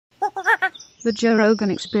The Joe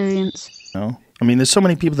Rogan Experience. You know? I mean, there's so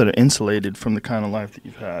many people that are insulated from the kind of life that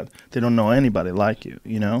you've had. They don't know anybody like you,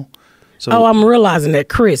 you know? So, oh, I'm realizing that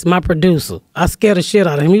Chris, my producer, I scared the shit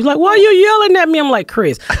out of him. He's like, why are you yelling at me? I'm like,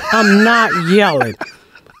 Chris, I'm not yelling.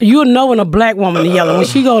 You'll know when a black woman is yelling. When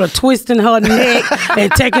she go to twisting her neck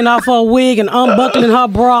and taking off her wig and unbuckling her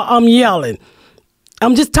bra, I'm yelling.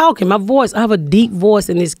 I'm just talking. My voice, I have a deep voice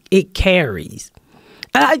and it carries.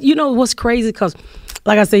 You know what's crazy? Because,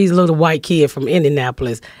 like I said, he's a little white kid from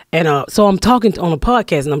Indianapolis. And so I'm talking on a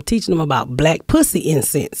podcast and I'm teaching him about black pussy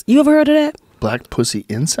incense. You ever heard of that? black pussy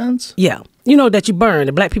incense? Yeah. You know that you burn.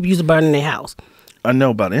 The black people used to burn in their house. I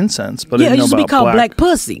know about incense, but I yeah, didn't it used know to be about called black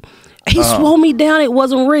pussy. He swore me down it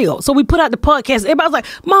wasn't real. So we put out the podcast. Everybody was like,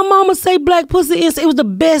 my mama say black pussy incense. It was the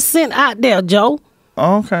best scent out there, Joe.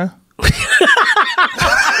 Oh, okay.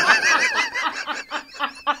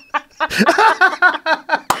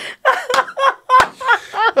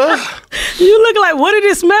 You look like, what did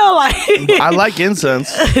it smell like? I like incense.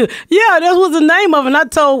 Yeah, that was the name of it. And I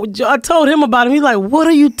told him about it. He's like, what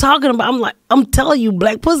are you talking about? I'm like, I'm telling you,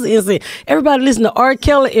 black pussy incense. Everybody listen to R.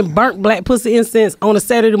 Kelly and burnt black pussy incense on a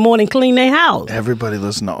Saturday morning, clean their house. Everybody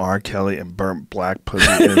listen to R. Kelly and burnt black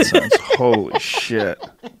pussy incense. Holy shit.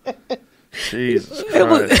 Jesus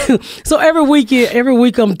Christ. So every week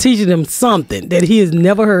I'm teaching him something that he has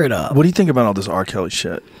never heard of. What do you think about all this R. Kelly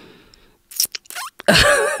shit?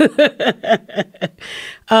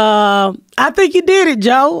 I think he did it,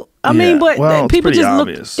 Joe. I mean, but well, people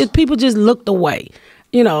just looked away.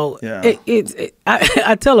 You know, yeah.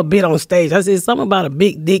 I tell a bit on stage. I said something about a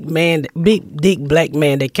big dick black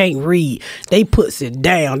man that can't read. They puts it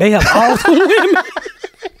down. They have all the women.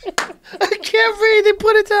 I can't read. They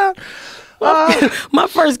put it down. My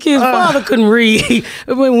first kid's father couldn't read.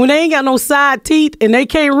 When they ain't got no side teeth and they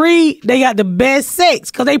can't read, they got the best sex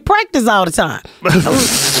because they practice all the time.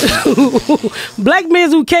 Black men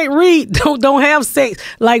who can't read don't have sex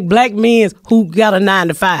like black men who got a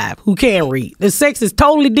 9-to-5 who can read. The sex is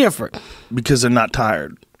totally different Because they're not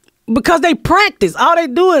tired. because they practice. All they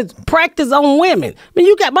do is practice on women. I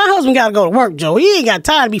mean, my husband got to go to work, Joe. He ain't got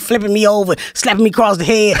time to be flipping me over, slapping me across the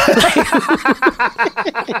head.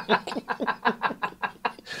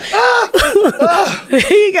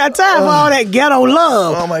 He ain't got time for all that ghetto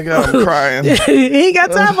love. Oh my God, I'm crying. He ain't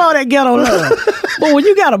got time for all that ghetto love. But when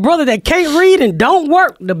you got a brother that can't read and don't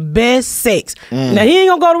work, the best sex. Now, he ain't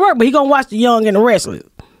going to go to work, but he going to watch The Young and the Restless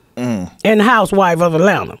and The Housewife of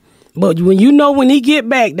Atlanta. But when he get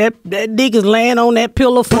back, that dick is laying on that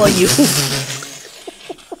pillow for you.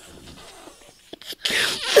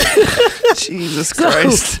 Jesus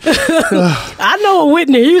Christ. I know what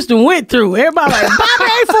Whitney Houston went through. Everybody like,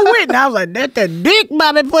 Bobby ain't for Whitney. I was like, that's the dick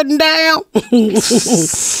Bobby putting down.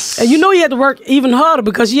 And you know he had to work even harder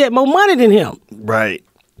because she had more money than him. Right.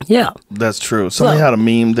 Yeah. That's true. Somebody had a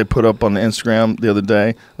meme they put up on the Instagram the other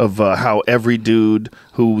day of how every dude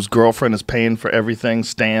whose girlfriend is paying for everything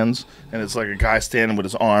stands, and it's like a guy standing with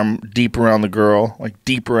his arm deep around the girl, like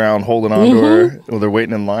deep around, holding on to her while they're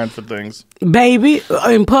waiting in line for things. Baby,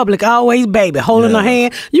 in public, always baby, holding her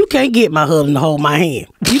hand. You can't get my husband to hold my hand.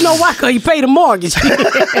 You know why? Because he paid the mortgage.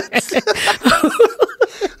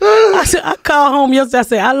 I called home yesterday. I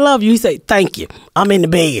said, I love you. He said, thank you. I'm in the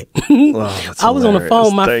bed. I was on the phone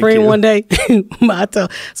with my friend one day.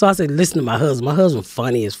 So I said, listen to my husband. My husband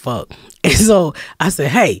funny as fuck. And so I said,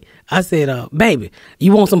 hey, baby,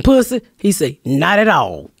 you want some pussy? He said, not at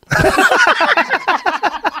all.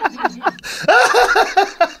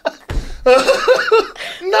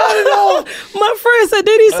 Not at all. My friend said,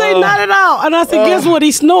 did he say not at all? And I said, guess what?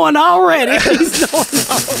 He's snoring already. He's snoring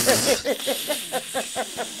already.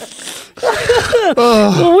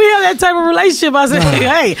 When we have that type of relationship, I said,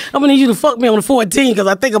 hey, I'm going to need you to fuck me on the 14 because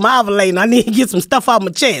I think I'm ovulating. I need to get some stuff off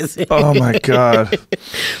my chest. Oh, my God.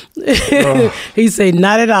 He said,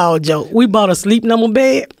 not at all, Joe. We bought a sleep number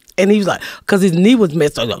bed. And he was like, because his knee was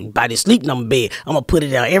messed up, like, buy this sleep number bed. I'm going to put it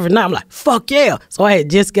down every night. I'm like, fuck yeah. So I had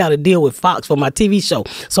just got to deal with Fox for my TV show.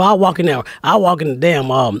 So I walk in the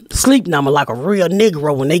damn sleep number like a real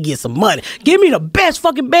Negro when they get some money. Give me the best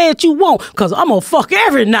fucking bed you want because I'm going to fuck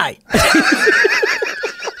every night.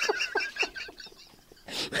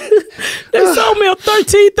 They sold me a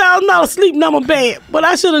 $13,000 sleep number bed, but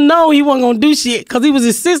I should have known he wasn't gonna do shit because he was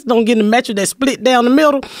insisting on getting a mattress that split down the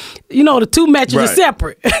middle. You know, the two mattresses are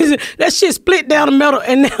separate. That shit split down the middle,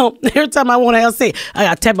 and now every time I want to have sex, I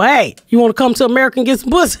gotta tell him, hey, you want to come to America and get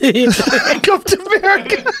some pussy? Come to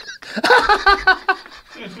America.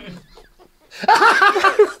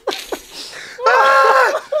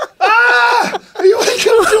 You want to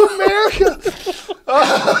come to America?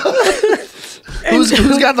 Who's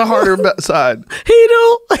got the harder side? He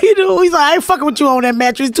do. He do. He's like, I ain't fucking with you on that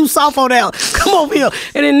mattress. It's too soft on that. Come over here.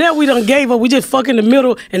 And then that we done gave up. We just fuck in the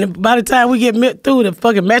middle. And then by the time we get through, the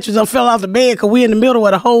fucking mattress done fell off the bed because we in the middle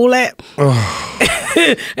where the hole at.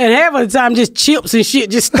 And half of the time, just chips and shit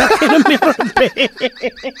just stuck in the middle of the bed.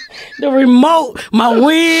 The remote, my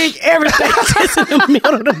wig, everything just in the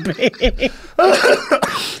middle of the bed.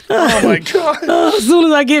 Oh my God. As soon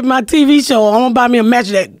as I get my TV show, I'm gonna buy me a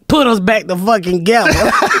mattress that put us back to fucking together.